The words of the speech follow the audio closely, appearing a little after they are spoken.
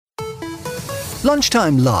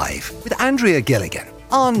Lunchtime Live with Andrea Gilligan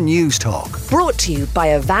on News Talk. Brought to you by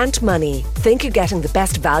Avant Money. Think you're getting the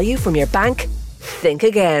best value from your bank? Think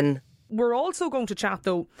again. We're also going to chat,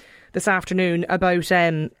 though, this afternoon about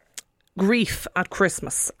grief at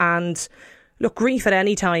Christmas. And look, grief at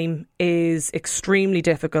any time is extremely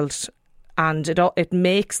difficult, and it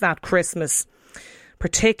makes that Christmas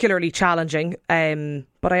particularly challenging.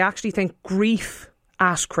 But I actually think grief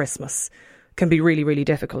at Christmas can be really, really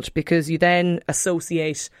difficult, because you then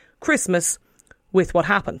associate Christmas with what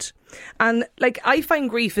happened. And I find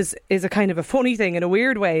grief is a kind of a funny thing in a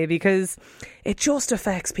weird way, because it just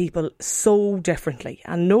affects people so differently,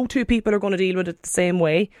 and no two people are going to deal with it the same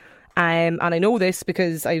way. And I know this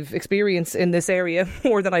because I've experience in this area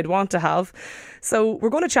more than I'd want to have. So we're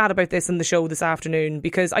going to chat about this in the show this afternoon,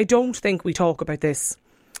 because I don't think we talk about this.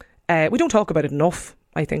 We don't talk about it enough,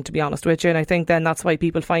 I think, to be honest with you. And I think then that's why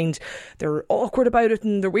people find they're awkward about it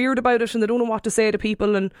and they're weird about it and they don't know what to say to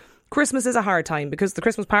people. And Christmas is a hard time because the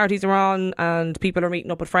Christmas parties are on and people are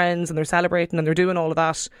meeting up with friends and they're celebrating and they're doing all of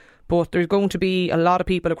that. But there's going to be a lot of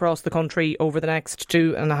people across the country over the next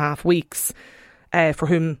 2.5 weeks for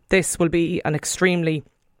whom this will be an extremely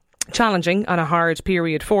challenging and a hard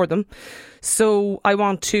period for them. So I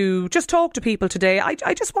want to just talk to people today.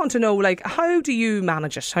 I just want to know, how do you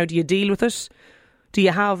manage it? How do you deal with it? Do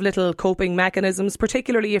you have little coping mechanisms,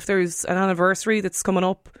 particularly if there's an anniversary that's coming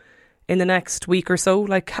up in the next week or so?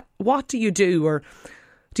 What do you do? Or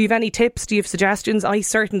do you have any tips? Do you have suggestions? I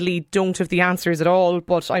certainly don't have the answers at all,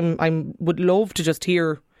 but I would love to just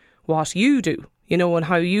hear what you do, and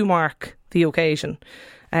how you mark the occasion.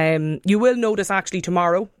 You will notice actually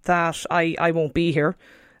tomorrow that I won't be here.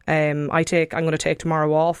 I'm going to take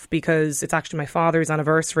tomorrow off because it's actually my father's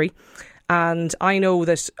anniversary. And I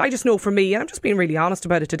just know for me, and I'm just being really honest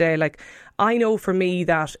about it today, I know for me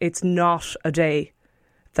that it's not a day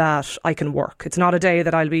that I can work. It's not a day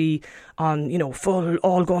that I'll be on, full,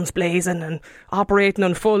 all guns blazing and operating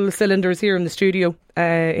on full cylinders here in the studio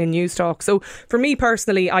in News Talk. So for me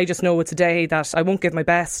personally, I just know it's a day that I won't give my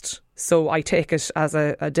best. So I take it as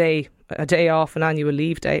a day off, an annual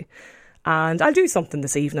leave day. And I'll do something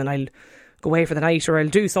this evening. I'll go away for the night, or I'll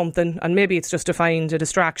do something, and maybe it's just to find a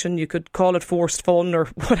distraction. You could call it forced fun or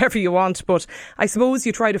whatever you want, but I suppose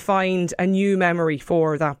you try to find a new memory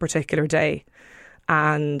for that particular day.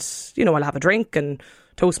 And I'll have a drink and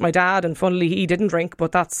toast my dad, and funnily he didn't drink,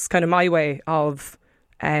 but that's kind of my way of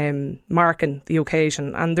marking the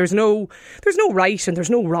occasion. And there's no right and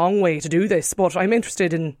there's no wrong way to do this, but I'm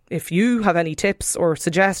interested in if you have any tips or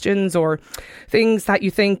suggestions or things that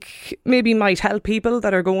you think maybe might help people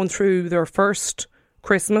that are going through their first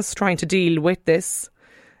Christmas trying to deal with this.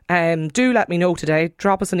 Do let me know today.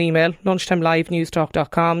 Drop us an email,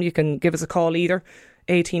 lunchtimelive@newstalk.com. You can give us a call either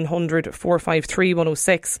 1800 453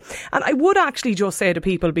 106. And I would actually just say to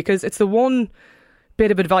people, because it's the one bit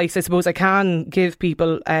of advice I suppose I can give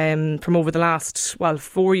people from over the last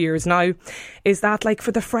 4 years now, is that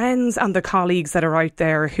for the friends and the colleagues that are out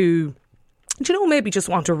there who maybe just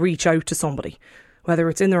want to reach out to somebody, whether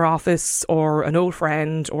it's in their office or an old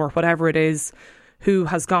friend or whatever it is, who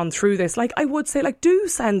has gone through this, I would say, do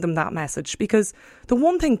send them that message. Because the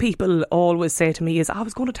one thing people always say to me is, I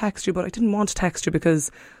was going to text you, but I didn't want to text you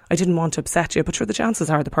because I didn't want to upset you. But sure, the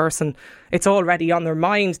chances are the person, it's already on their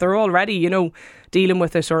mind. They're already, dealing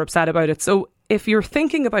with it or upset about it. So if you're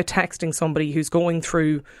thinking about texting somebody who's going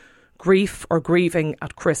through grief or grieving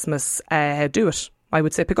at Christmas, do it. I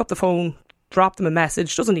would say pick up the phone, drop them a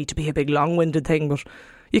message. Doesn't need to be a big long-winded thing, but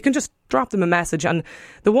you can just drop them a message. And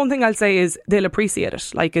the one thing I'll say is they'll appreciate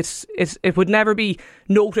it. It would never be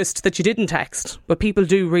noticed that you didn't text, but people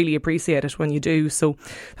do really appreciate it when you do. So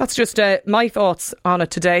that's just my thoughts on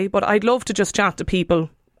it today. But I'd love to just chat to people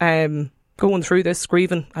going through this,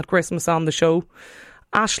 grieving at Christmas, on the show.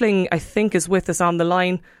 Aisling, I think, is with us on the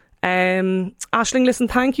line. Aisling, listen,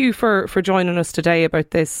 thank you for joining us today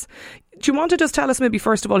about this. Do you want to just tell us maybe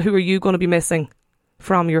first of all, who are you going to be missing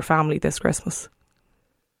from your family this Christmas?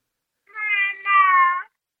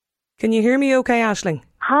 Can you hear me okay, Aisling?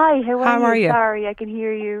 Hi, how are you? you? Sorry, I can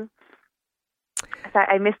hear you. Sorry,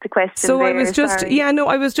 I missed the question. So there. I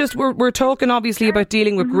was just, we're talking obviously about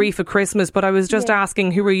dealing with grief at Christmas, but I was just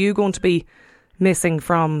asking, who are you going to be missing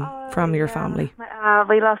from your family?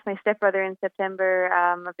 We lost my stepbrother in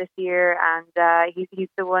September of this year, and he's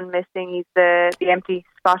the one missing. He's the empty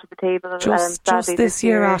spot at the table. Just this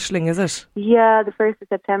year, Aisling, is it? Yeah, the 1st of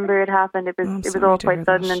September it happened. It was all quite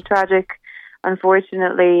sudden and tragic,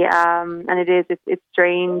 unfortunately, and it's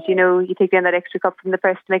strange. You take down that extra cup from the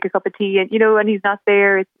press to make a cup of tea, and and he's not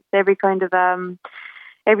there. It's every kind of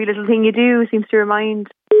every little thing you do seems to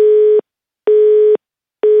remind.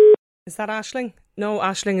 Is that Aisling? No,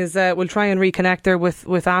 Aisling is. We'll try and reconnect her with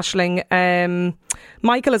Aisling.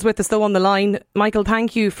 Michael is with us though on the line. Michael,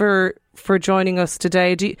 thank you for joining us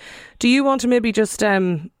today. Do you want to maybe just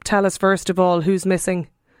tell us first of all who's missing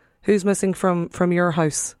from your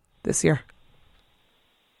house this year?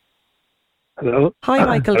 Hello. Hi,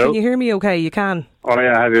 Michael. Hello? Can you hear me? Okay, you can. Oh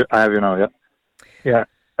yeah, I have you now. Yeah.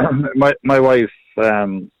 my wife.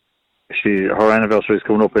 Her anniversary is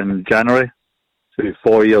coming up in January. She'll be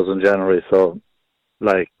 4 years in January. So,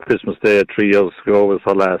 like Christmas Day 3 years ago was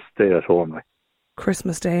her last day at home. Like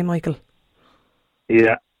Christmas Day, Michael.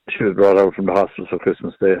 Yeah, she was brought out from the hospital for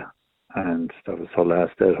Christmas Day, and that was her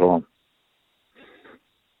last day at home.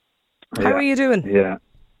 How are you doing?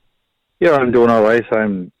 Yeah, I'm doing all right.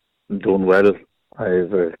 I'm doing well.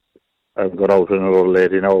 I've got out another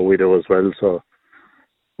lady now, a widow as well. So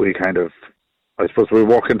we kind of, I suppose, we're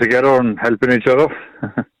working together and helping each other.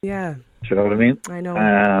 Yeah. Do you know what I mean? I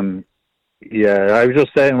know. Yeah, I was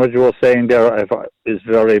just saying what you were saying there is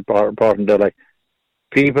very important. There, like,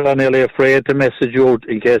 people are nearly afraid to message you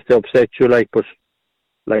in case they upset you. Like, but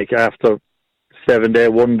like after 7 day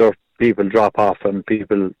wonder, people drop off and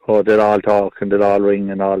people, they'll all talk and they'll all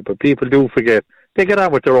ring and all. But people do forget. They get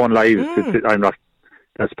on with their own lives.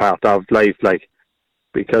 That's part of life, like,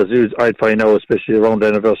 because I'd find out, especially around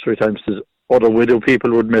anniversary times, other widow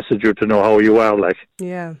people would message you to know how you are, like.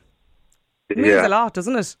 Yeah. It means a lot,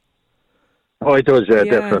 doesn't it? Oh, it does, yeah,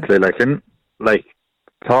 definitely. Like, and like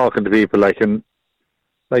talking to people, like, and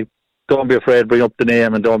like, don't be afraid to bring up the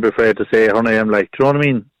name and don't be afraid to say her name. Like, do you know what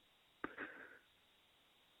I mean?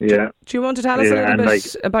 Yeah. Do you want to tell us a little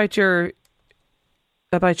bit about your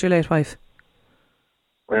late wife?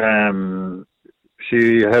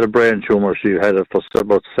 She had a brain tumour. She had it for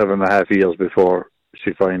about 7.5 years before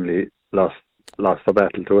she finally lost the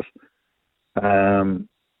battle to it.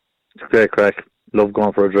 It's a great crack. Love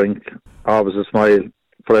going for a drink. Always a smile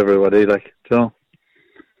for everybody, like, you know.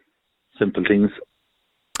 Simple things.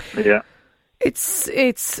 Yeah. It's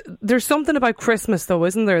there's something about Christmas though,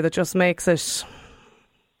 isn't there, that just makes it.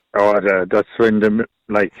 Oh, that's when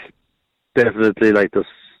definitely, like, this.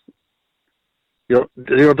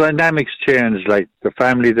 Your dynamics change, like the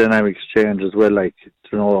family dynamics change as well, like,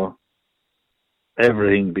 you know,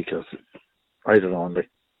 everything, because I don't know, like,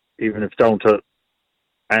 even if down to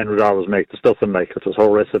Anne would always make the stuffing, like, it was her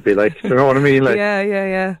recipe, like, you know what I mean? Like,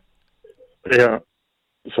 yeah.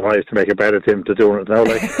 So I have to make a bad attempt at doing it now,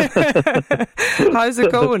 like. How's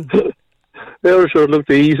it going? Yeah, sure, look,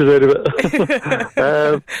 the ease out of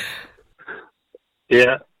it.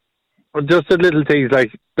 Yeah, but just the little things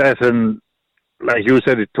like that, and like you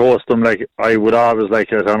said, it toast them. Like, I would always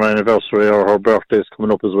like it on her anniversary or her birthday's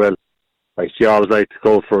coming up as well. Like, she always liked to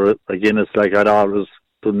go for a Guinness. Like, I'd always,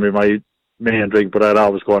 wouldn't be my main drink, but I'd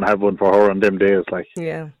always go and have one for her on them days. Like,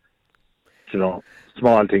 yeah, you know,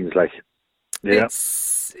 small things, like, yeah.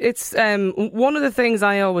 It's one of the things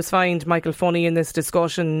I always find, Michael, funny in this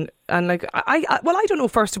discussion, and like, I don't know.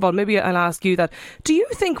 First of all, maybe I'll ask you that. Do you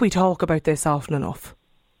think we talk about this often enough?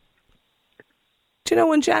 Do you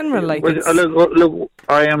know, in general, like? Well, look,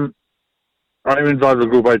 I'm involved in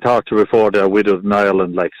a group I talked to before. They're widows in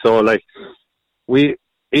Ireland, like, so, like, within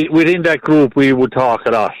that group we would talk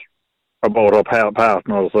a lot about our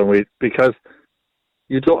partners, and because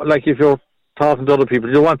you don't, like, if you're talking to other people,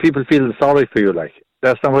 you don't want people feeling sorry for you, like.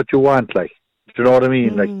 That's not what you want, like. Do you know what I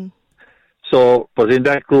mean? Like, so, but in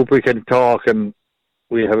that group we can talk and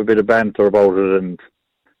we have a bit of banter about it, and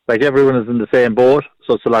like, everyone is in the same boat,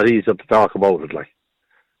 so it's a lot easier to talk about it, like.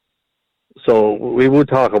 So we would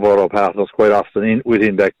talk about our partners quite often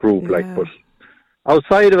within that group, like. But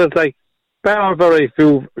outside of it, like, there are very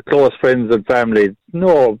few close friends and family.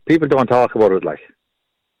 No, people don't talk about it, like.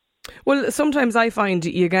 Well, sometimes I find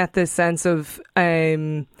you get this sense of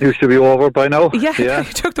you should be over by now. Yeah.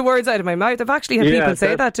 You took the words out of my mouth. I've actually had people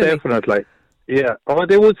say that to me. Definitely. Yeah. Oh,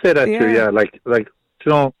 they would say that to you, yeah. Like, you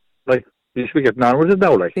know, like, you should be getting on with it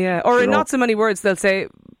now, like. Yeah. Or in not so many words, they'll say,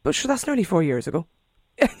 but sure, that's nearly 4 years ago.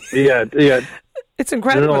 Yeah. It's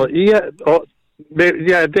incredible. You know,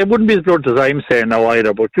 they wouldn't be as blunt as I'm saying now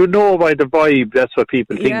either, but you know, by the vibe, that's what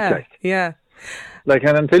people think, like. Yeah. Like,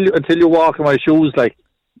 and until you walk in my shoes, like,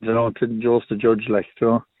 you know, just to judge, like, you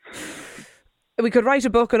know. We could write a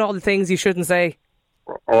book on all the things you shouldn't say.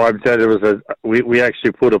 Oh, I'm telling you, we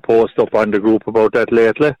actually put a post up on the group about that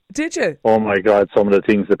lately. Did you? Oh my God, some of the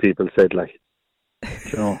things that people said, like,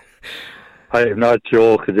 you know, I am not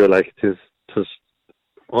joking, you, like, it is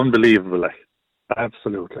unbelievable, like,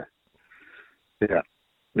 absolutely.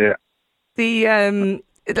 Yeah.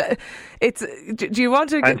 It's. Do you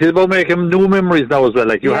want to? And it's about making new memories now as well.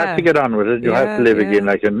 Like, you have to get on with it. You have to live again.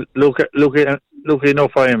 Like, and look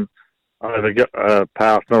enough. I'm I have a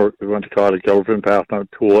partner, we want to call it girlfriend, partner,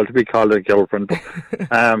 too old to be called a girlfriend.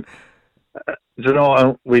 But, you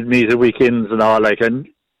know, we'd meet at weekends and all, like, and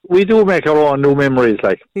we do make our own new memories,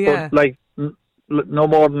 like. Yeah. But, like, no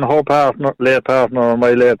more than her partner, late partner, or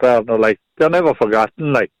my late partner, like, they're never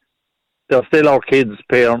forgotten, like. They're still our kids'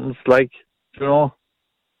 parents, like, you know.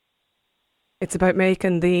 It's about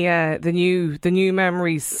making the new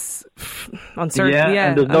memories uncertain.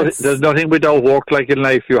 Yeah, and there's nothing without work, like, in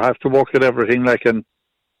life. You have to work at everything, like, and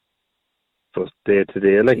just day to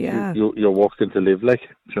day, like, you're working to live, like,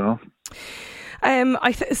 you know.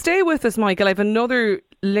 Stay with us, Michael. I have another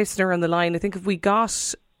listener on the line. I think if we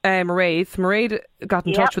got Mairead got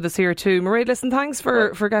in touch with us here too. Mairead, listen, thanks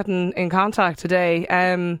for getting in contact today.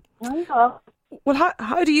 Well,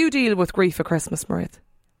 how do you deal with grief at Christmas, Mairead?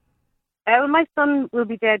 Well, my son will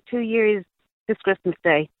be dead 2 years this Christmas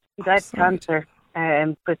Day. He died of cancer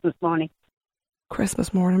Christmas morning.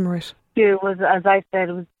 Christmas morning, Mairead. It was, as I said,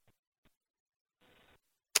 it was...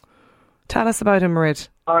 Tell us about him, Mairead.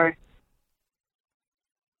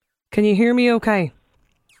 Can you hear me okay?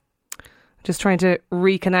 Just trying to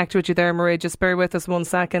reconnect with you there, Mairead. Just bear with us 1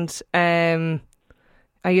 second. Are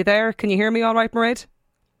you there? Can you hear me all right, Mairead?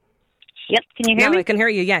 Yep, can you hear me? I can hear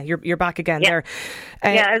you. Yeah, you're back again there.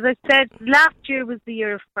 As I said, last year was the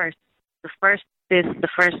year of first. The first this, the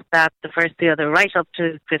first that, the first the other, right up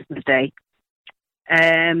to Christmas Day.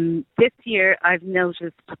 This year I've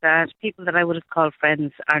noticed that people that I would have called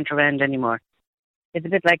friends aren't around anymore. It's a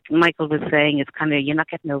bit like Michael was saying, it's kind of, you're not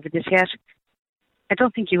getting over this yet. I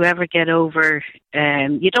don't think you ever get over,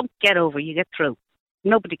 you don't get over, you get through.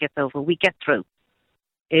 Nobody gets over, we get through.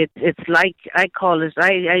 It's like, I call it,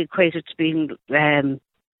 I equate it to being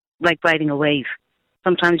like riding a wave.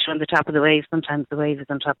 Sometimes you're on the top of the wave, sometimes the wave is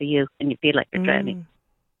on top of you and you feel like you're drowning.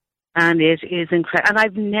 And it is incredible. And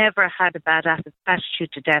I've never had a bad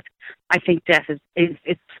attitude to death. I think death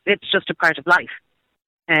it's just a part of life.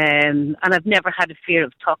 And I've never had a fear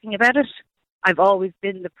of talking about it. I've always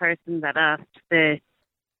been the person that asked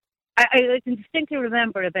I can distinctly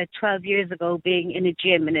remember about 12 years ago being in a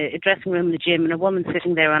gym, in a dressing room in the gym, and a woman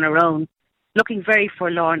sitting there on her own, looking very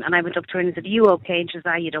forlorn. And I went up to her and said, "Are you okay?" And she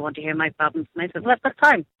said, "You don't want to hear my problems." And I said, "Well, that's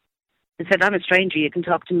time." I said, "I'm a stranger. You can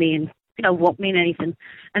talk to me and, won't mean anything."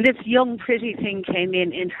 And this young, pretty thing came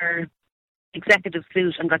in her executive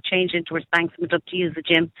suit and got changed into her Spanx and went up to use the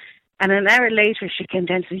gym. And an hour later, she came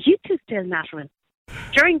down and said, "You two still nattering?"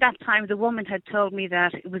 During that time, the woman had told me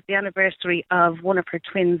that it was the anniversary of one of her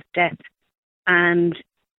twins' death, and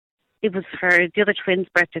it was the other twin's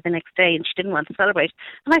birthday the next day, and she didn't want to celebrate.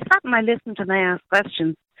 And I sat and I listened and I asked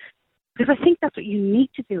questions, because I think that's what you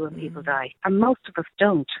need to do when people die, and most of us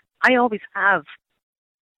don't. I always have.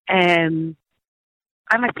 And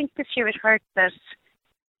I think this year it hurt that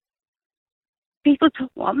people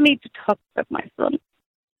don't want me to talk about my son.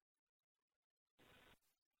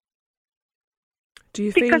 Do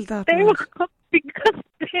you feel that? Because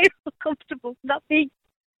they were comfortable, not me.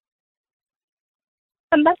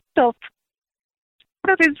 And that's tough.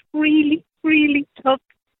 That is really, really tough.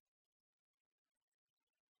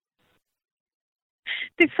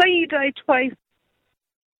 They say you die twice.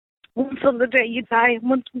 Once on the day you die, and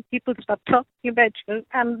once when people stop talking about you.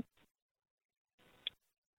 And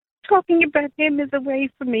talking about him is a way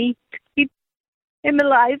for me to keep him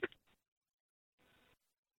alive.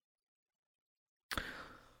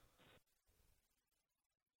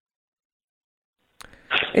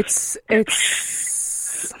 It's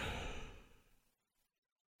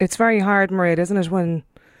very hard, Mairead, isn't it? When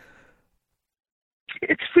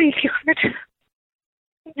it's really hard.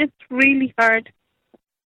 It's really hard.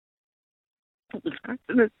 It was hard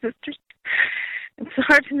on his sisters. It was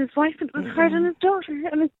hard on his wife. It was hard on his daughter,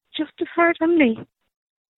 and it's just as hard on me.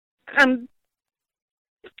 And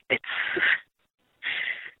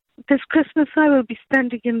this Christmas, I will be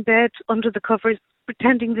standing in bed under the covers,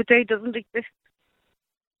 pretending the day doesn't exist.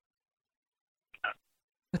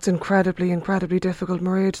 It's incredibly, incredibly difficult,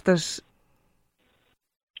 Mairead, that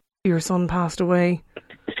your son passed away.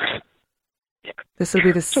 This will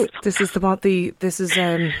be this is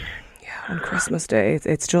on Christmas Day.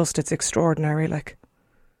 It's extraordinary, like.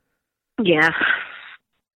 Yeah.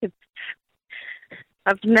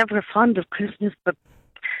 I've never fond of Christmas, but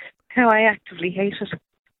how I actively hate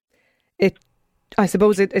it. I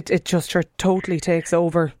suppose it just totally takes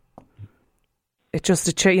over. It just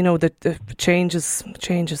the changes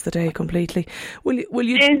the day completely. Will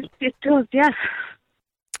you? It does, yeah.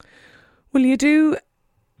 Will you do?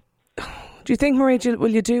 Do you think, Mairead,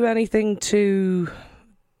 will you do anything to?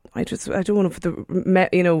 I don't want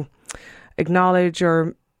to acknowledge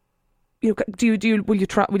or will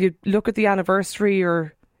you look at the anniversary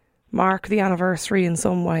or mark the anniversary in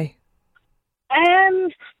some way?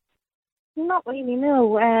 Not really,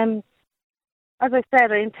 no. As I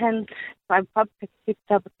said, I probably picked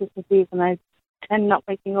up at Christmas Eve, and I tend not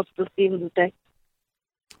waking up till the end of the day.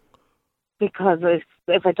 Because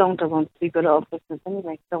if I don't, I won't sleep at all Christmas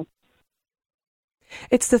anyway, so.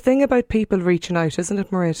 It's the thing about people reaching out, isn't it,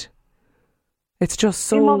 Mairead? It's just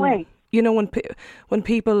so... In what way? You know, when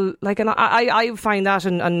people, like, and I find that,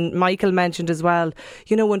 and Michael mentioned as well,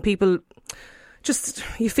 you know, when people just,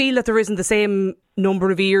 you feel that there isn't the same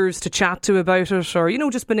number of ears to chat to about it, or, you know,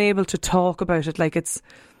 just being able to talk about it. Like, it's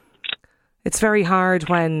very hard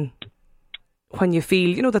when you feel,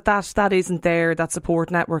 you know, that isn't there, that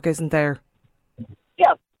support network isn't there.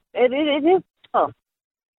 Yeah, it is tough.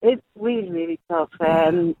 It's really, really tough.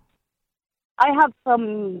 I have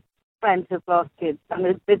some friends who've lost kids,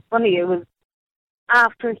 and it's funny, it was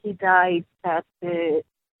after he died that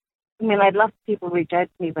I'd lots of people reach out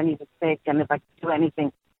to me when he was sick and if I could do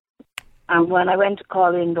anything. And when I went to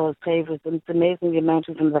call in those favours, it's amazing the amount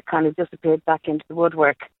of them that kind of disappeared back into the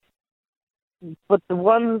woodwork. But the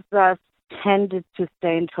ones that tended to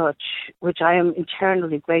stay in touch, which I am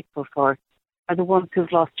eternally grateful for, are the ones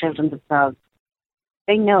who've lost children themselves.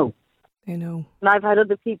 They know. They know. And I've had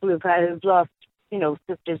other people who've lost, you know,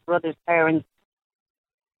 sisters, brothers, parents.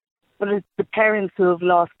 But it's the parents who have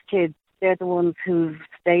lost kids. They're the ones who've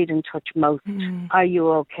stayed in touch most. Are you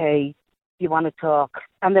okay? Do you want to talk?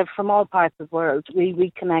 And they're from all parts of the world.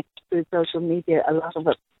 We connect through social media, a lot of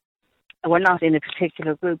it. And we're not in a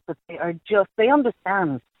particular group, but they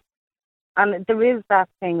understand. And there is that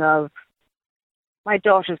thing of, my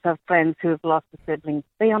daughters have friends who have lost a sibling.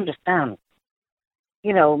 They understand.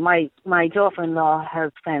 You know, my daughter-in-law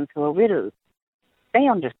has friends who are widows. They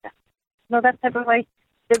understand. No, that type of way.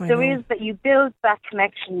 There is that you build that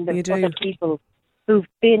connection with other people who've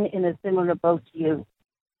been in a similar boat to you.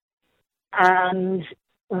 And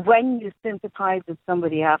when you sympathise with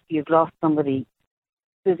somebody after you've lost somebody,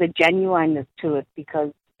 there's a genuineness to it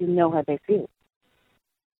because you know how they feel.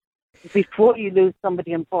 Before you lose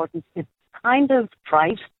somebody important, it's kind of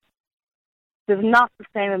trite. There's not the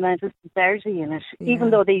same amount of sincerity in it,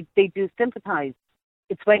 even though they do sympathise.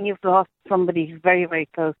 It's when you've lost somebody very, very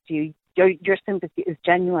close to you, your sympathy is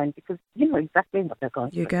genuine because you know exactly what they're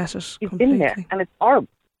going through. You get it. You've completely. been there, and it's horrible.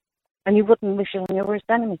 And you wouldn't wish it on your worst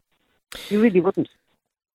enemy. You really wouldn't.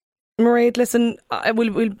 Mairead, listen,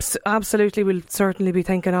 we'll certainly be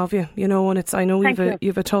thinking of you. You know, and I know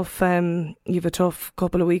you've a tough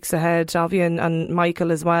couple of weeks ahead of you, and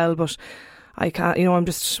Michael as well. But I can't, you know,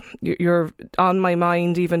 you're on my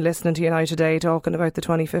mind even listening to you now today, talking about the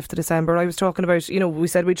 25th of December. I was talking about, you know, we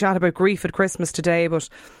said we'd chat about grief at Christmas today, but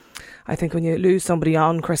I think when you lose somebody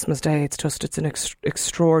on Christmas Day, it's an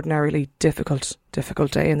extraordinarily difficult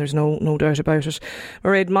day, and there's no doubt about it.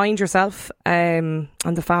 Mairead, mind yourself and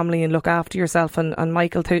the family, and look after yourself, and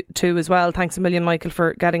Michael too as well. Thanks a million, Michael,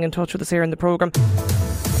 for getting in touch with us here in the programme.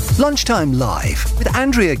 Lunchtime Live with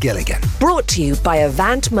Andrea Gilligan. Brought to you by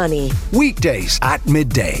Avant Money. Weekdays at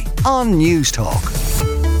midday on News Talk.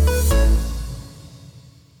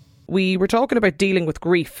 We were talking about dealing with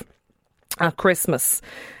grief at Christmas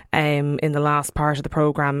in the last part of the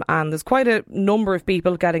programme, and there's quite a number of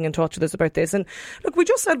people getting in touch with us about this. And look, we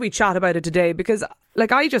just said we'd chat about it today because,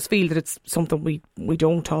 like, I just feel that it's something we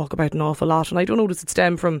don't talk about an awful lot, and I don't know, does it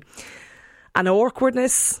stem from an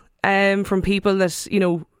awkwardness from people that, you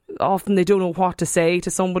know, often they don't know what to say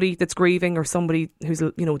to somebody that's grieving, or somebody who's,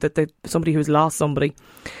 you know, somebody who's lost somebody.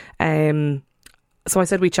 So I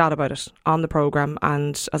said we'd chat about it on the programme,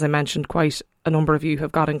 and as I mentioned, quite a number of you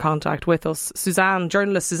have got in contact with us.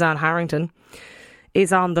 Journalist Suzanne Harrington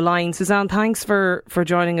is on the line. Suzanne, thanks for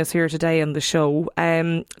joining us here today on the show.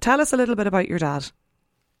 Tell us a little bit about your dad.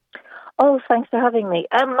 Oh, thanks for having me.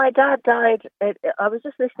 My dad died. I was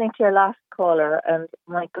just listening to your last caller, and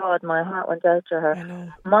my God, my heart went out to her. I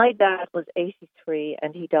know. My dad was 83,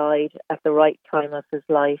 and he died at the right time of his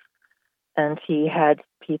life. And he had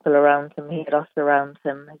people around him. He had us around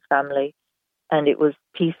him, his family, and it was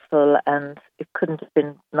peaceful, and it couldn't have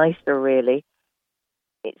been nicer, really.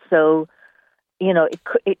 So, you know,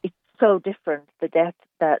 it's so different.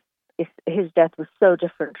 His death was so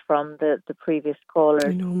different from the previous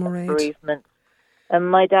caller's bereavement. And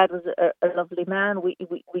my dad was a lovely man. We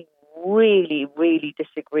really, really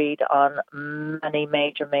disagreed on many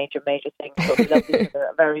major things, but we loved each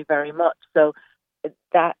other very, very much. So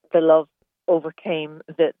that the love overcame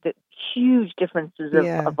the huge differences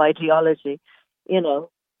of ideology, you know.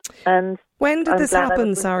 And when did this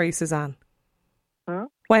happen? Sorry, Suzanne.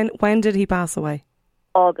 When did he pass away?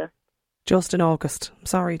 August. Just in August. I'm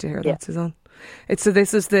sorry to hear that, Suzanne.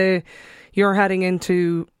 You're heading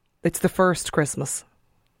into it's the first Christmas.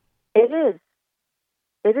 It is.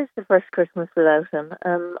 It is the first Christmas without him.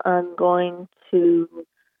 I'm going to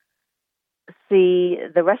see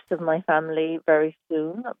the rest of my family very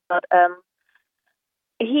soon. But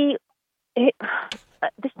he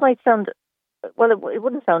this might sound, well, it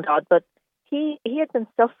wouldn't sound odd, but he had been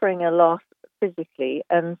suffering a lot physically,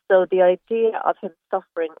 and so the idea of him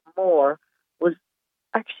suffering more was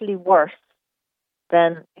actually worse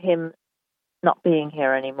than him not being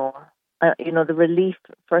here anymore. The relief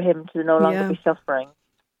for him to no longer be suffering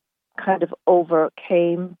kind of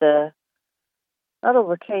overcame but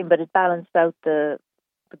it balanced out the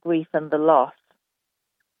grief and the loss,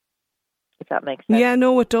 if that makes sense. Yeah,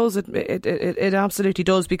 no, it does. It absolutely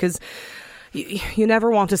does, because you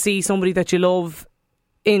never want to see somebody that you love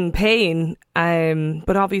in pain,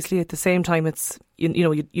 but obviously at the same time, it's you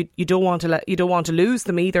don't want to lose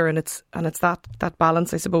them either, and it's that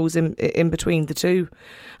balance, I suppose, in between the two.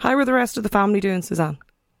 How are the rest of the family doing, Suzanne?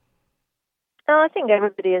 No, I think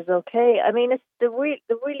everybody is okay. I mean, it's the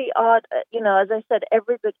really odd, as I said,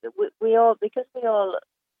 everybody, we all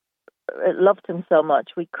loved him so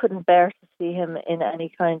much, we couldn't bear to see him in any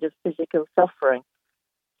kind of physical suffering.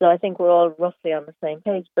 So I think we're all roughly on the same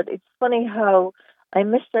page. But it's funny how I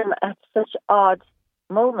miss him at such odd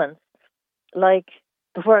moments, like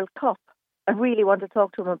the World Cup. I really want to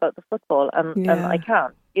talk to him about the football, and I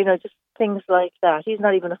can't. Just things like that. He's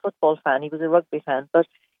not even a football fan. He was a rugby fan, but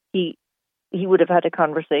he would have had a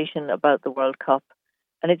conversation about the World Cup.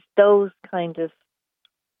 And it's those kind of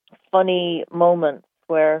funny moments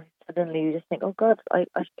where suddenly you just think, oh God, I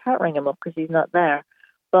can't ring him up because he's not there.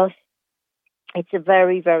 But it's a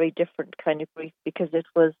very, very different kind of grief, because it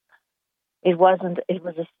was a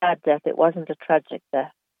sad death. It wasn't a tragic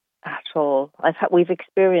death at all. We've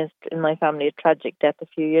experienced in my family a tragic death a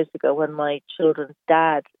few years ago when my children's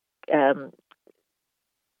dad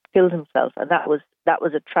killed himself, and that was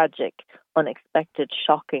a tragic, unexpected,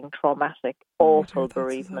 shocking, traumatic, awful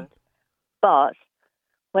bereavement. But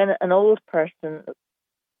when an old person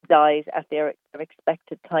dies at their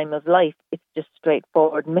expected time of life, it's just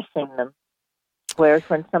straightforward missing them. Whereas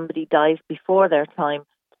when somebody dies before their time,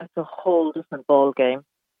 that's a whole different ball game.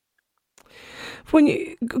 When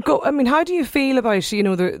you go, I mean, how do you feel about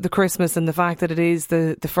the Christmas and the fact that it is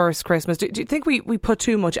the first Christmas? Do you think we put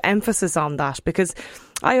too much emphasis on that? Because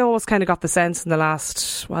I always kind of got the sense in the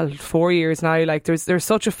last 4 years now, like there's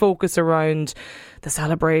such a focus around the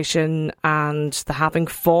celebration and the having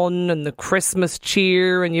fun and the Christmas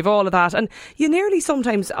cheer, and you've all of that, and you nearly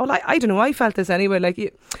sometimes, I don't know, I felt this anyway, like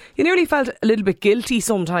you nearly felt a little bit guilty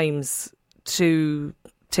sometimes to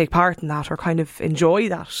take part in that or kind of enjoy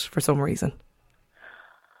that for some reason.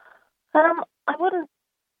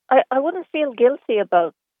 I wouldn't feel guilty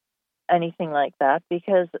about anything like that,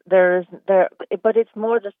 because but it's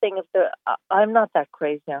more the thing of I'm not that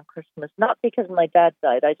crazy on Christmas, not because my dad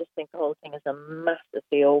died. I just think the whole thing is a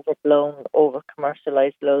massively overblown, over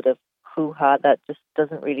commercialized load of hoo-ha that just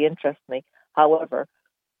doesn't really interest me. However,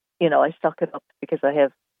 I suck it up because I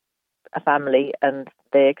have a family and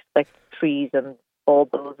they expect trees and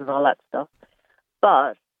baubles and all that stuff.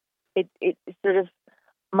 But it sort of,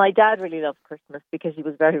 my dad really loved Christmas because he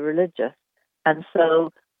was very religious, and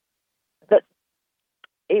so that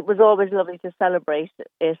it was always lovely to celebrate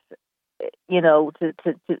it,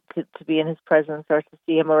 to be in his presence or to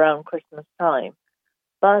see him around Christmas time.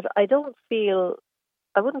 But I wouldn't feel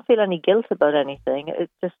any guilt about anything.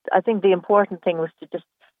 It's just, I think the important thing was to just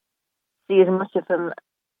see as much of him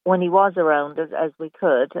when he was around as we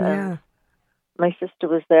could. Yeah. And my sister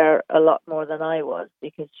was there a lot more than I was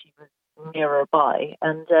because she was nearer by,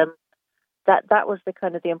 and that was the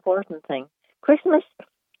kind of the important thing. Christmas,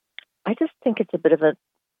 I just think it's a bit of an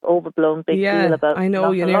overblown big deal about. I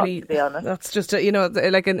know, you nearly. Lot, to be honest. That's just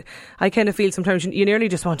I kind of feel sometimes you nearly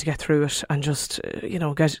just want to get through it and just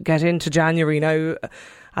get into January now.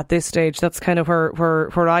 At this stage, that's kind of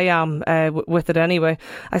where I am with it anyway.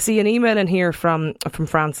 I see an email in here from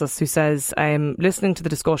Francis who says, listening to the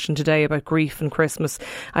discussion today about grief and Christmas,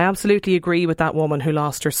 I absolutely agree with that woman who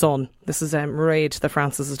lost her son. This is Mairead that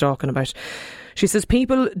Francis is talking about. She says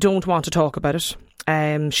people don't want to talk about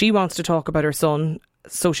it. She wants to talk about her son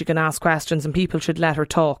so she can ask questions, and people should let her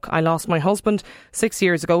talk. I lost my husband 6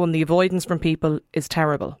 years ago, and the avoidance from people is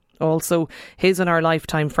terrible. Also, his and our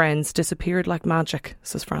lifetime friends disappeared like magic,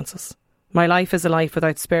 says Francis. My life is a life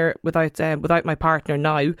without my partner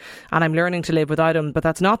now, and I'm learning to live without him, but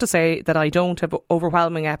that's not to say that I don't have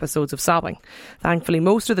overwhelming episodes of sobbing. Thankfully,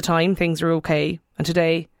 most of the time things are okay, and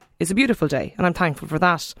today is a beautiful day, and I'm thankful for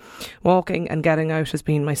that. Walking and getting out has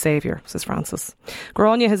been my saviour, says Francis.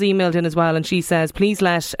 Grania has emailed in as well, and she says, please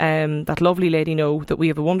let that lovely lady know that we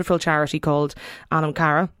have a wonderful charity called Anam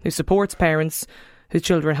Cara, who supports parents whose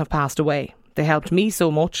children have passed away. They helped me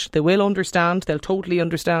so much. They will understand. They'll totally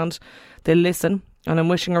understand. They'll listen. And I'm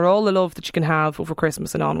wishing her all the love that she can have over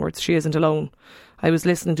Christmas and onwards. She isn't alone. I was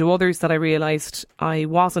listening to others that I realised I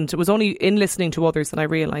wasn't. It was only in listening to others that I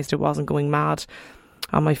realised I wasn't going mad,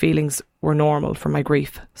 and my feelings were normal for my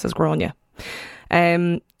grief, says Grania.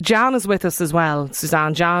 Jan is with us as well,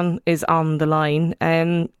 Suzanne. Jan is on the line.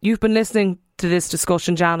 You've been listening to this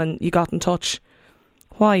discussion, Jan, and you got in touch.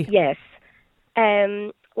 Why? Yes.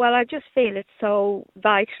 Well, I just feel it's so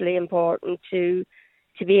vitally important to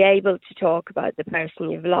be able to talk about the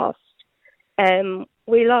person you've lost.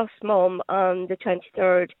 We lost Mum on the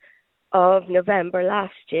 23rd of November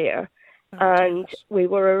last year, and we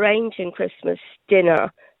were arranging Christmas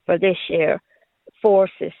dinner for this year, 4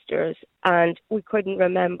 sisters, and we couldn't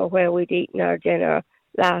remember where we'd eaten our dinner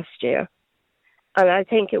last year. And I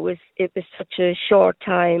think it was such a short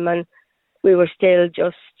time, and we were still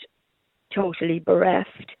just totally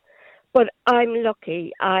bereft. But I'm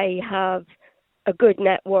lucky. I have a good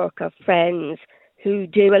network of friends who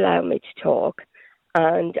do allow me to talk,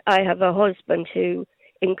 and I have a husband who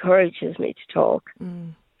encourages me to talk.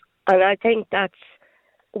 And I think that's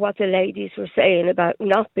what the ladies were saying about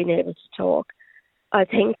not being able to talk. I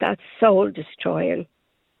think that's soul destroying.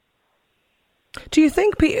 Do you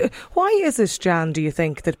think why is it, Jan, do you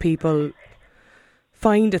think that people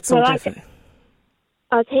find it so difficult?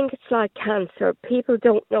 I think it's like cancer. People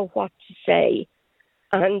don't know what to say,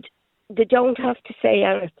 and they don't have to say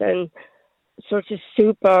anything sort of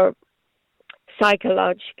super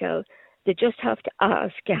psychological. They just have to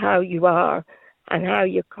ask you how you are and how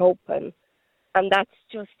you're coping. And that's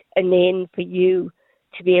just an in for you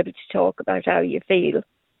to be able to talk about how you feel.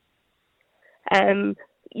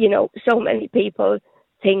 You know, so many people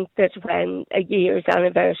think that when a year's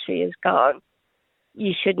anniversary is gone,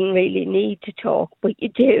 you shouldn't really need to talk, but you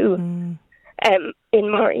do. In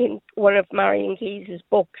one of Marion Keyes'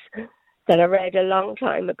 books that I read a long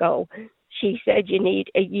time ago, she said you need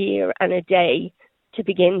a year and a day to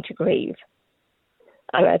begin to grieve.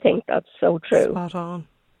 And I think that's so true. Spot on.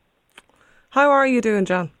 How are you doing,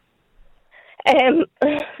 Jan?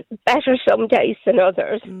 Better some days than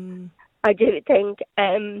others. I do think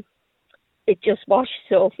it just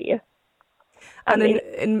washes over you. And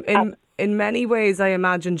in many ways, I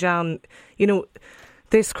imagine, Jan, you know,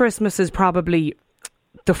 this Christmas is probably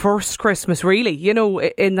the first Christmas, really. You know,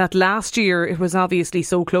 in that last year, it was obviously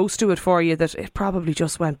so close to it for you that it probably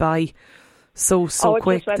just went by so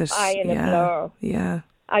quick. It just went by in a blur. Yeah.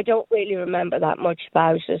 I don't really remember that much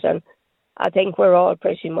about it, and I think we're all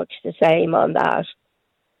pretty much the same on that.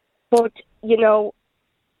 But, you know,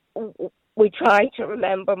 we try to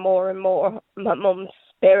remember more and more my mum's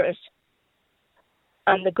spirit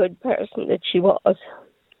and the good person that she was.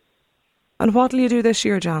 And what will you do this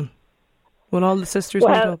year, Jan? Will all the sisters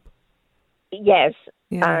meet up? Yes,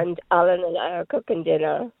 and Alan and I are cooking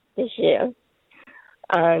dinner this year.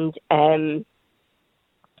 And,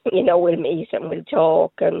 you know, we'll meet and we'll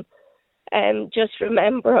talk and just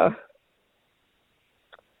remember her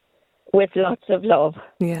with lots of love.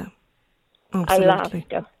 Yeah, absolutely. And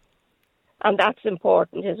laughter. And that's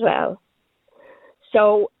important as well.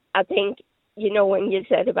 So I think, you know, when you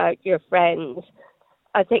said about your friends,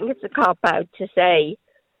 I think it's a cop-out to say,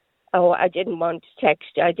 oh, I didn't want to text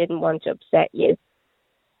you, I didn't want to upset you.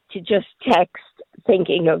 To just text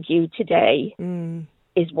thinking of you today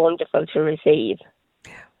is wonderful to receive.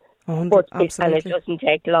 Yeah, absolutely. And it doesn't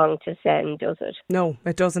take long to send, does it? No,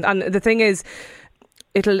 it doesn't. And the thing is,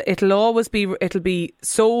 it'll always be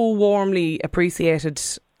so warmly appreciated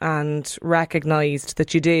and recognised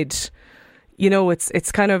that you did. You know,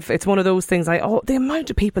 it's one of those things. The amount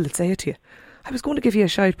of people that say it to you. I was going to give you a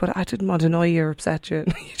shout, but I didn't want to annoy you or upset you.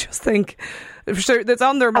 You just think, sure, that's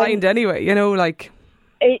on their mind anyway. You know, like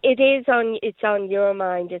it's on your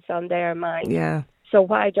mind. It's on their mind. Yeah. So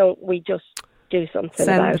why don't we just do something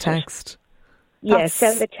about it? Send the text. Yes,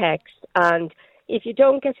 send the text, and if you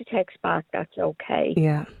don't get a text back, that's okay.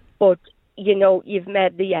 Yeah. But you know, you've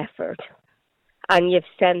made the effort, and you've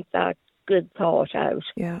sent that good thought out.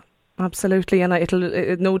 Yeah, absolutely, and it'll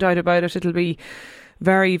no doubt about it. It'll be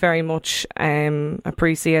very, very much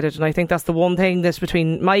appreciated. And I think that's the one thing that's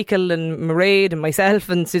between Michael and Mairead and myself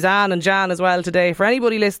and Suzanne and Jan as well today. For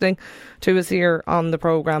anybody listening to us here on the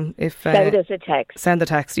programme, send us a text. Send a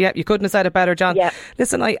text. Yeah, you couldn't have said it better, John. Yeah.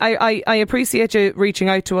 Listen, I appreciate you reaching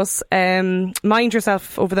out to us. Mind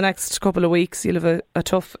yourself over the next couple of weeks. You'll have a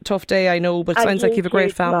tough day, I know, but it sounds like you have a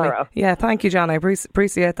great family. Tomorrow. Yeah, thank you, John. I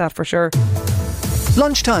appreciate that for sure.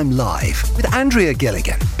 Lunchtime Live with Andrea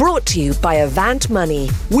Gilligan. Brought to you by Avant Money.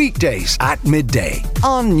 Weekdays at midday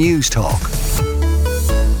on News Talk.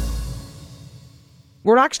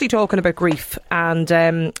 We're actually talking about grief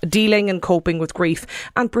and dealing and coping with grief,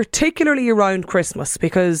 and particularly around Christmas,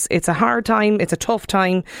 because it's a hard time, it's a tough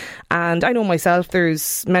time, and I know myself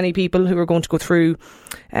there's many people who are going to go through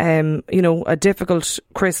a difficult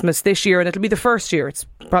Christmas this year, and it'll be the first year, it's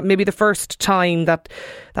maybe the first time that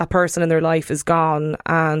person in their life is gone.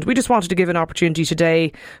 And we just wanted to give an opportunity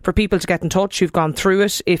today for people to get in touch who've gone through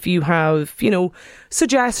it. If you have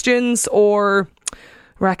suggestions or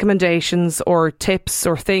recommendations or tips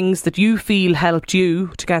or things that you feel helped you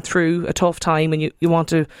to get through a tough time, and you want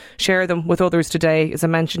to share them with others today, as I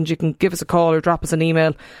mentioned, you can give us a call or drop us an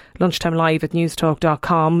email,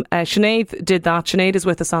 lunchtimelive@newstalk.com. Sinead did that. Sinead is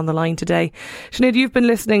with us on the line today. Sinead, you've been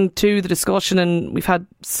listening to the discussion, and we've had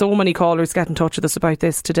so many callers get in touch with us about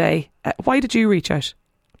this today. Why did you reach out?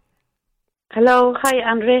 Hello, hi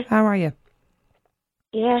Andrea. How are you?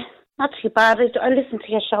 Yeah, not too bad. I listen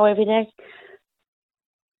to your show every day.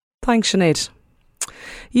 Thanks, Sinead.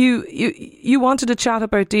 You wanted to chat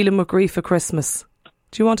about dealing with grief at Christmas.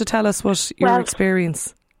 Do you want to tell us what your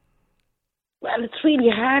experience? Well, it's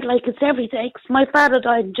really hard. Like, it's every day. 'Cause my father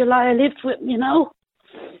died in July. I lived with him,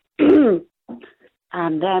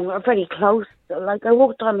 and we're very close. So, like, I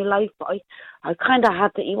worked on my life, but I kind of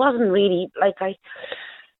had to. He wasn't really like I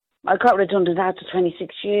got redundant after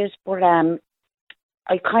 26 years, but I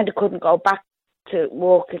kind of couldn't go back to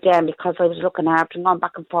work again because I was looking after him, going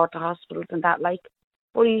back and forth to hospitals and that, like.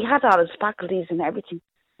 But he had all his faculties and everything.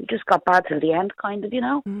 He just got bad till the end, kind of, It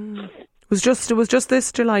was just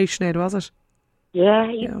this July, Sinead, was it? Yeah,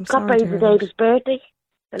 he got buried the day of his birthday.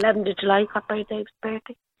 11th of July, got buried the day of his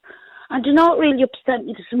birthday. And what really upset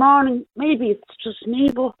me this morning, maybe it's just me,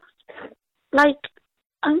 but, like,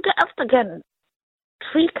 I'm after getting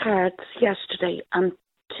 3 cards yesterday and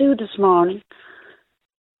 2 this morning.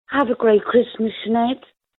 Have a great Christmas, Sinead.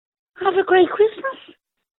 Have a great Christmas.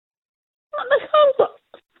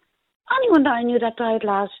 Anyone that I knew that died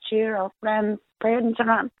last year, or friends, parents, and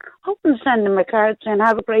that, I wouldn't send them a card saying,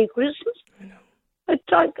 have a great Christmas. I know.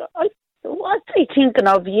 What's they thinking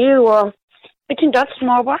of you? Or I think that's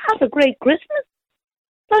more, but have a great Christmas.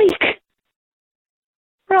 Like,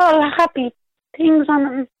 we're all happy things on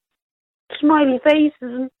it, and smiley faces,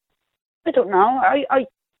 and I don't know. I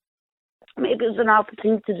maybe it's an awful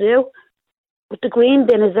thing to do. But the green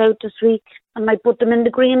bin is out this week, and I put them in the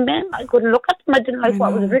green bin. I couldn't look at them. I didn't like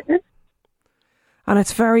what was written. And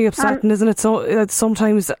it's very upsetting, isn't it? So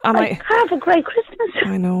sometimes, I have a great Christmas.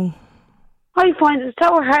 I know. I find it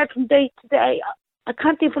so hard from day to day. I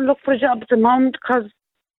can't even look for a job at the moment because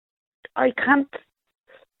I can't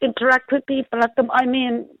interact with people at them. I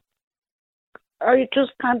mean, I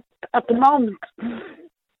just can't at the moment.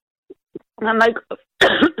 And like,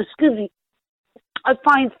 excuse me, I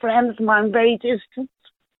find friends of mine very distant.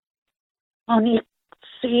 Only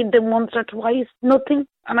see them once or twice, nothing,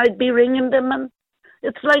 and I'd be ringing them, and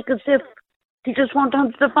it's like as if they just won't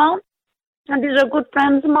answer the phone. And these are good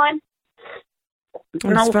friends of mine.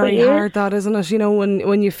 It's very hard, that, isn't it?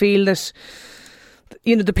 When you feel that,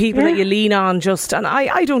 the people that you lean on just, and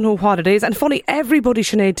I don't know what it is. And funny, everybody,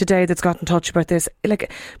 Sinead, today that's got in touch about this,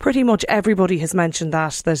 like pretty much everybody has mentioned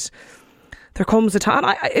that there comes a time.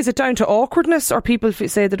 Is it down to awkwardness, or people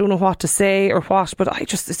say they don't know what to say or what? But I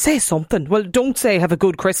just say something. Well, don't say have a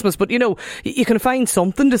good Christmas, but you can find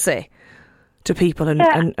something to say to people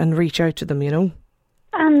and reach out to them.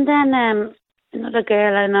 And then another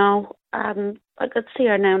girl I know, I could see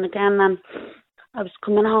her now and again. And I was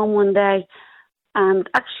coming home one day, and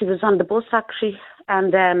actually was on the bus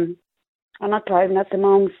and I'm not driving at the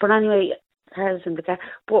moment, but anyway, hers in the car.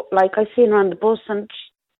 But like I seen her on the bus, and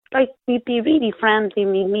we'd be really friendly,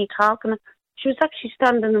 me talking. She was actually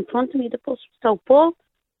standing in front of me. The bus was so full.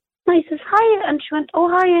 And I says, hiya. And she went, oh,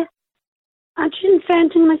 hiya. And she didn't say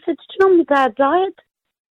anything. And I said, did you know my dad died?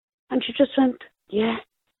 And she just went, yeah.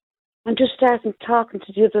 And just started talking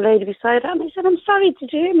to the other lady beside her. And I said, I'm sorry,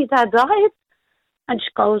 did you hear my dad died? And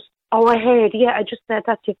she goes, oh, I heard. Yeah, I just said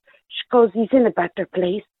that to you. She goes, he's in a better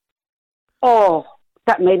place. Oh,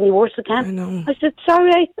 that made me worse again. I know. I said,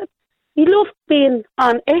 sorry. I said, he loved being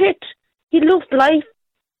on earth. He loved life.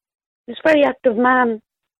 He was a very active man.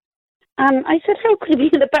 And I said, how could he be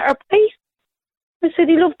in a better place? I said,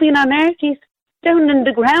 he loved being on earth. He's down in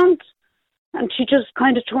the ground. And she just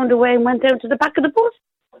kind of turned away and went down to the back of the bus.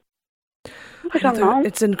 I don't know.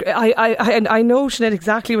 I know, Sinead,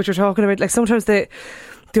 exactly what you're talking about. Like sometimes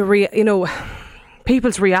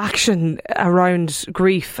people's reaction around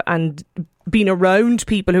grief and being around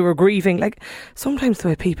people who are grieving, like sometimes the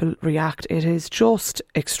way people react, it is just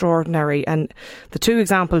extraordinary. And the two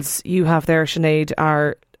examples you have there, Sinead,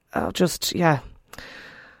 are just, yeah,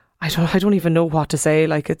 I don't even know what to say.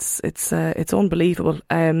 Like it's unbelievable.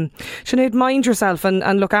 Sinead, mind yourself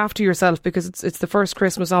and look after yourself, because it's the first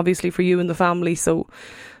Christmas obviously for you and the family. So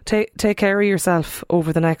take care of yourself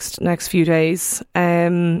over the next few days.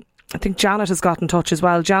 I think Janet has got in touch as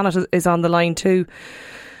well. Janet is on the line too.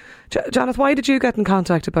 Janet, why did you get in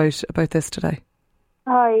contact about this today?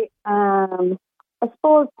 Hi. I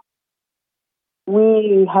suppose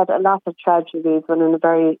we had a lot of tragedies within a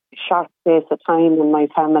very short space of time in my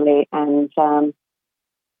family, and I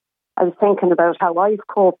was thinking about how I've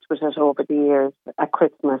coped with it over the years at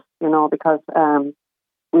Christmas, because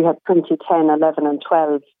we had 2010, 11 and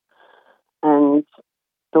 12, and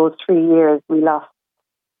those 3 years we lost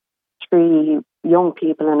 3 young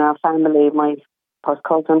people in our family. My first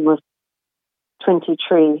cousin was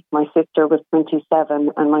 23, my sister was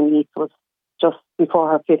 27, and my niece was just before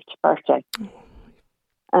her 5th birthday.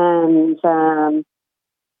 And I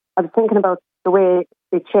was thinking about the way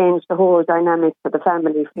they changed the whole dynamics of the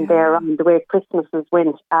family from there on, the way Christmases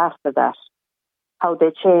went after that, how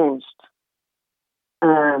they changed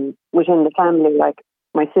within the family. Like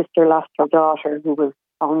my sister lost her daughter who was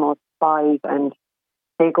almost 5, and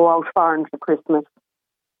they go out foreign for Christmas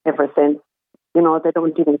ever since. They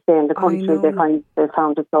don't even stay in the country. They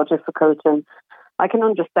found it so difficult, and I can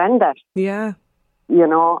understand that. Yeah.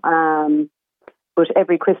 But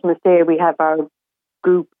every Christmas Day we have our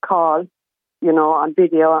group call, on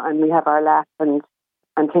video, and we have our laugh and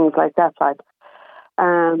things like that.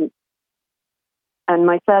 And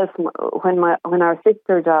myself, when our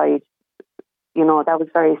sister died, that was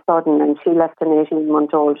very sudden, and she left an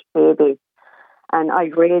 18-month-old baby, and I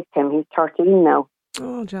raised him. He's 13 now.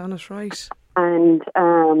 Oh, Janet, right. And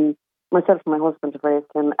myself and my husband have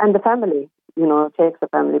raised him, and the family, it takes a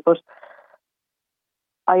family. But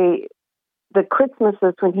the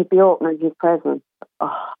Christmases when he'd be opening his presents,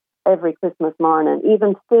 every Christmas morning,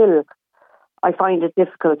 even still, I find it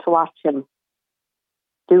difficult to watch him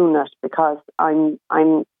doing it, because I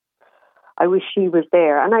wish she was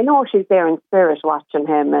there, and I know she's there in spirit watching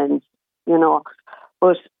him, and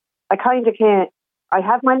but I kind of can't. I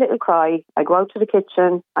have my little cry. I go out to the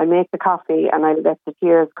kitchen, I make the coffee, and I let the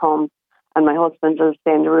tears come, and my husband will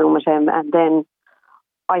stay in the room with him, and then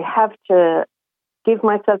I have to give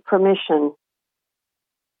myself permission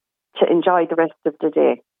to enjoy the rest of the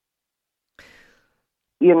day.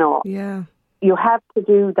 Yeah. You have to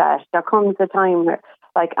do that. There comes a time where,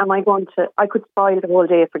 I could spoil the whole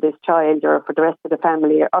day for this child or for the rest of the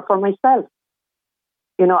family or for myself.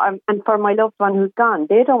 And for my loved one who's gone,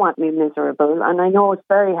 they don't want me miserable, and I know it's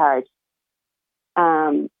very hard.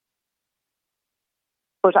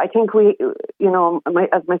 But I think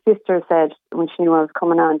as my sister said when she knew I was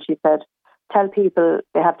coming on, she said, tell people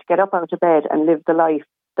they have to get up out of bed and live the life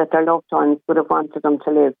that their loved ones would have wanted them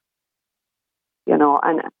to live.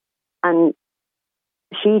 And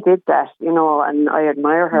she did that, and I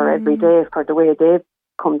admire her every day for the way they've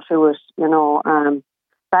come through it,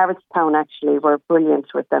 Barrettstown actually were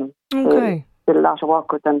brilliant with them. Okay. They did a lot of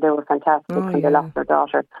work with them. They were fantastic when they lost their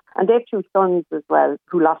daughter. And they have 2 sons as well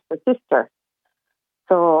who lost their sister.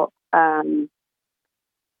 So,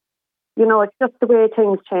 it's just the way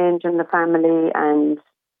things change in the family and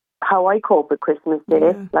how I cope with Christmas Day.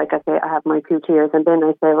 Yeah. Like I say, I have my few tears, and then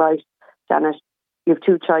I say, right, Janet, you have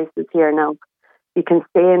 2 choices here now. You can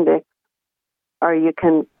stay in this, or you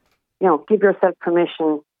can, give yourself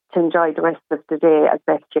permission to enjoy the rest of the day as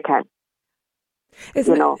best you can. It's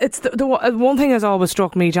the one thing that's always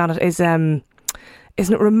struck me, Janet, is isn't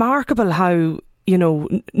it remarkable how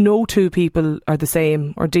no 2 people are the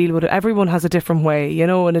same or deal with it. Everyone has a different way,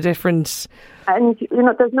 and a different. And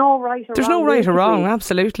there's no right or wrong. There's no right or wrong.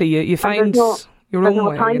 Absolutely, you find your own way. There's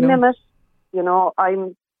no time limit.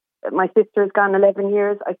 My sister's gone 11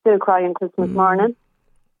 years. I still cry on Christmas morning.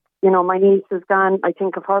 My niece is gone. I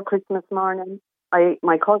think of her Christmas morning.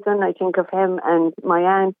 My cousin, I think of him, and my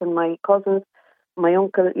aunt and my cousins, my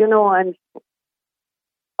uncle, and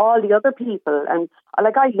all the other people. And I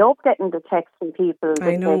love getting the texts from people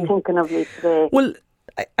that they're thinking of me today. Well,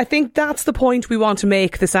 I think that's the point we want to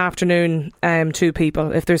make this afternoon to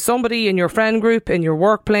people. If there's somebody in your friend group, in your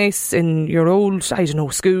workplace, in your old,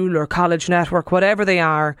 school or college network, whatever they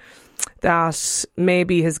are, that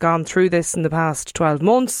maybe has gone through this in the past 12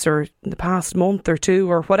 months or in the past month or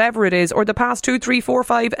two or whatever it is, or the past 2, 3, 4,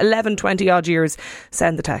 5, 11, 20 odd years,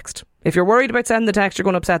 send the text. If you're worried about sending the text, you're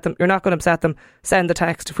going to upset them. You're not going to upset them. Send the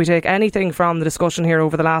text. If we take anything from the discussion here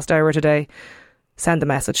over the last hour today, send the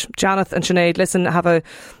message. Janeth and Sinead, listen,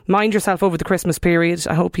 mind yourself over the Christmas period.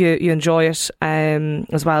 I hope you enjoy it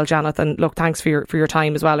as well, Janeth. And look, thanks for your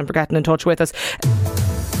time as well and for getting in touch with us.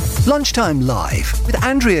 Lunchtime Live with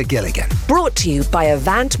Andrea Gilligan. Brought to you by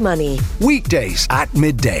Avant Money. Weekdays at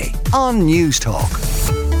midday on News Talk.